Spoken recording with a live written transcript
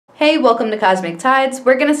Hey, welcome to Cosmic Tides.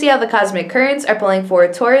 We're going to see how the cosmic currents are pulling for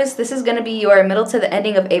Taurus. This is going to be your middle to the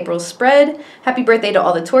ending of April spread. Happy birthday to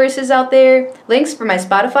all the Tauruses out there. Links for my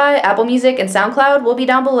Spotify, Apple Music, and SoundCloud will be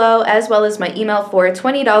down below, as well as my email for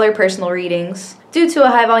 $20 personal readings. Due to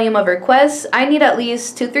a high volume of requests, I need at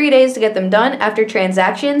least 2-3 days to get them done after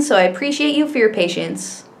transactions, so I appreciate you for your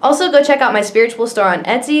patience. Also, go check out my spiritual store on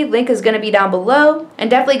Etsy. Link is going to be down below. And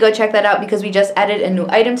definitely go check that out because we just added a new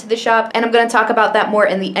item to the shop. And I'm going to talk about that more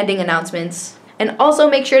in the ending announcements. And also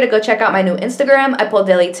make sure to go check out my new Instagram. I pull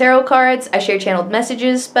daily tarot cards, I share channeled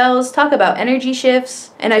messages, spells, talk about energy shifts,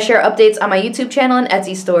 and I share updates on my YouTube channel and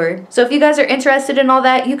Etsy store. So if you guys are interested in all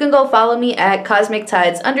that, you can go follow me at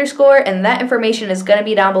cosmictides_, and that information is going to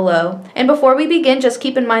be down below. And before we begin, just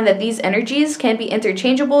keep in mind that these energies can be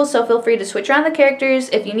interchangeable, so feel free to switch around the characters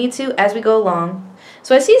if you need to as we go along.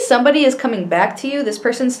 So I see somebody is coming back to you. This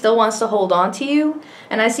person still wants to hold on to you.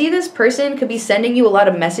 And I see this person could be sending you a lot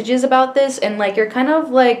of messages about this, and like you're kind of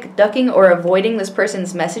like ducking or avoiding this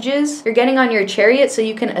person's messages. You're getting on your chariot so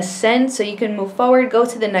you can ascend, so you can move forward, go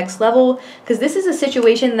to the next level, because this is a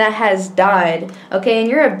situation that has died, okay? And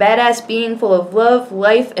you're a badass being full of love,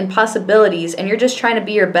 life, and possibilities, and you're just trying to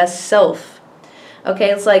be your best self. Okay,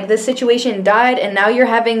 it's like this situation died, and now you're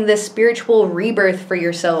having this spiritual rebirth for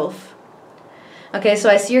yourself. Okay, so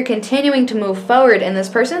I see you're continuing to move forward, and this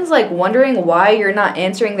person's like wondering why you're not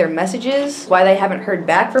answering their messages, why they haven't heard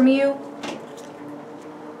back from you.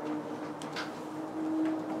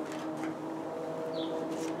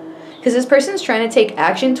 Because this person's trying to take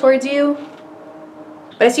action towards you.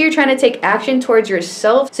 But I see you're trying to take action towards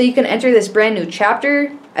yourself so you can enter this brand new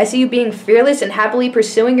chapter. I see you being fearless and happily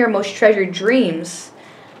pursuing your most treasured dreams.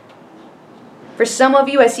 For some of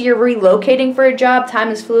you, I see you're relocating for a job. Time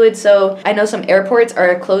is fluid, so I know some airports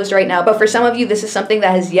are closed right now. But for some of you, this is something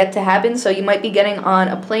that has yet to happen. So you might be getting on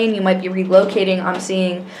a plane. You might be relocating, I'm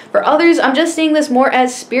seeing. For others, I'm just seeing this more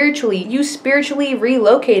as spiritually. You spiritually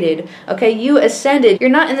relocated, okay? You ascended. You're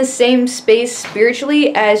not in the same space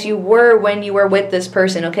spiritually as you were when you were with this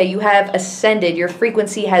person, okay? You have ascended. Your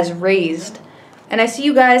frequency has raised. And I see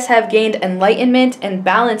you guys have gained enlightenment and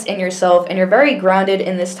balance in yourself, and you're very grounded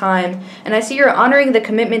in this time. And I see you're honoring the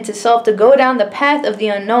commitment to self to go down the path of the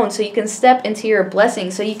unknown so you can step into your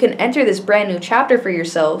blessing, so you can enter this brand new chapter for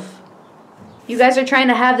yourself. You guys are trying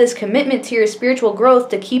to have this commitment to your spiritual growth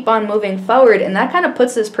to keep on moving forward, and that kind of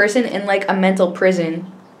puts this person in like a mental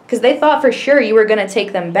prison. Because they thought for sure you were going to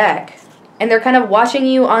take them back. And they're kind of watching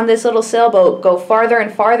you on this little sailboat go farther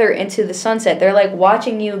and farther into the sunset. They're like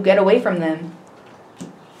watching you get away from them.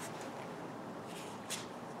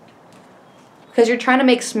 Because you're trying to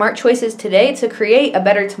make smart choices today to create a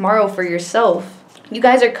better tomorrow for yourself. You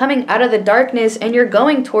guys are coming out of the darkness and you're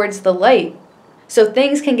going towards the light. So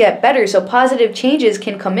things can get better, so positive changes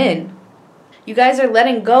can come in. You guys are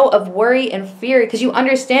letting go of worry and fear because you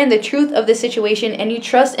understand the truth of the situation and you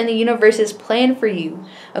trust in the universe's plan for you.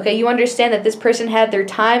 Okay, you understand that this person had their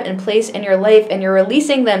time and place in your life and you're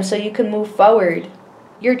releasing them so you can move forward.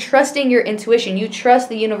 You're trusting your intuition. You trust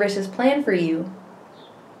the universe's plan for you.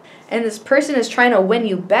 And this person is trying to win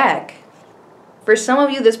you back. For some of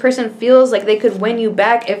you, this person feels like they could win you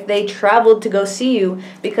back if they traveled to go see you.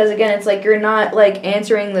 Because again, it's like you're not like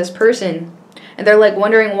answering this person. And they're like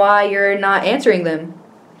wondering why you're not answering them.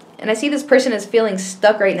 And I see this person is feeling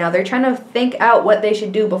stuck right now. They're trying to think out what they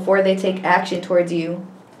should do before they take action towards you.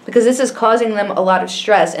 Because this is causing them a lot of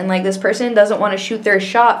stress. And like this person doesn't want to shoot their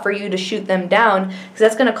shot for you to shoot them down. Because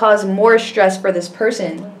that's going to cause more stress for this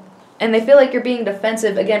person. And they feel like you're being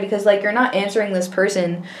defensive, again, because, like, you're not answering this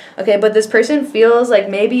person, okay? But this person feels like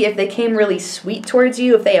maybe if they came really sweet towards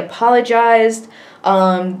you, if they apologized,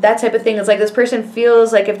 that type of thing. It's like this person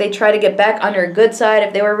feels like if they try to get back on your good side,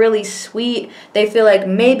 if they were really sweet, they feel like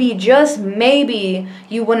maybe, just maybe,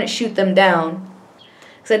 you wouldn't shoot them down.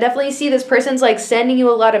 Because I definitely see this person's, like, sending you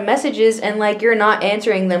a lot of messages and, like, you're not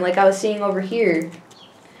answering them, like I was seeing over here.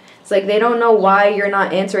 It's like they don't know why you're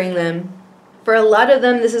not answering them. For a lot of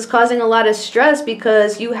them, this is causing a lot of stress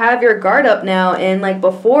because you have your guard up now, and like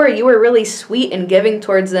before, you were really sweet and giving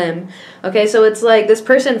towards them. Okay, so it's like this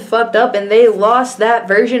person fucked up and they lost that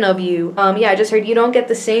version of you. Yeah, I just heard you don't get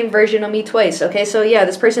the same version of me twice. Okay, so yeah,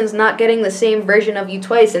 this person's not getting the same version of you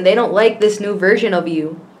twice, and they don't like this new version of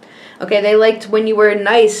you. Okay, they liked when you were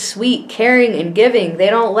nice, sweet, caring, and giving.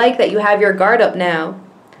 They don't like that you have your guard up now.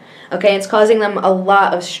 Okay, it's causing them a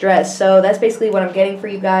lot of stress. So that's basically what I'm getting for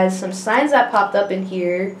you guys. Some signs that popped up in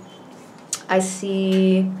here. I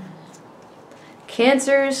see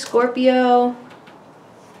Cancer, Scorpio,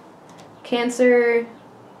 Cancer,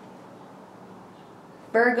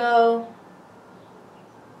 Virgo,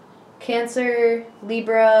 Cancer,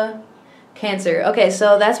 Libra, Cancer. Okay,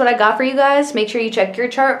 so that's what I got for you guys. Make sure you check your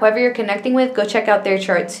chart. Whoever you're connecting with, go check out their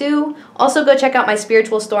chart too. Also, go check out my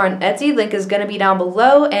spiritual store on Etsy. Link is going to be down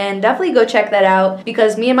below, and definitely go check that out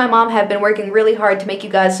because me and my mom have been working really hard to make you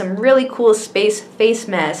guys some really cool space face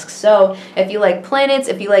masks. So if you like planets,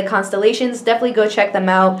 if you like constellations, definitely go check them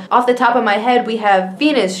out. Off the top of my head, we have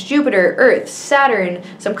Venus, Jupiter, Earth, Saturn,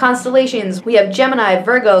 some constellations. We have Gemini,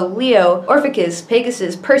 Virgo, Leo, Orpheus,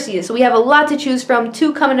 Pegasus, Perseus. So we have a lot to choose from.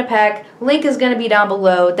 2 come in a pack. Link is going to be down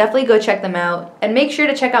below. Definitely go check them out. And make sure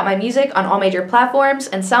to check out my music on all major platforms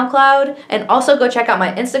and SoundCloud. And also go check out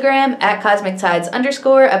my Instagram at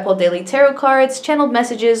CosmicTides_. I pull daily tarot cards, channeled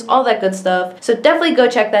messages, all that good stuff. So definitely go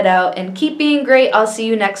check that out and keep being great. I'll see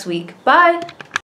you next week. Bye!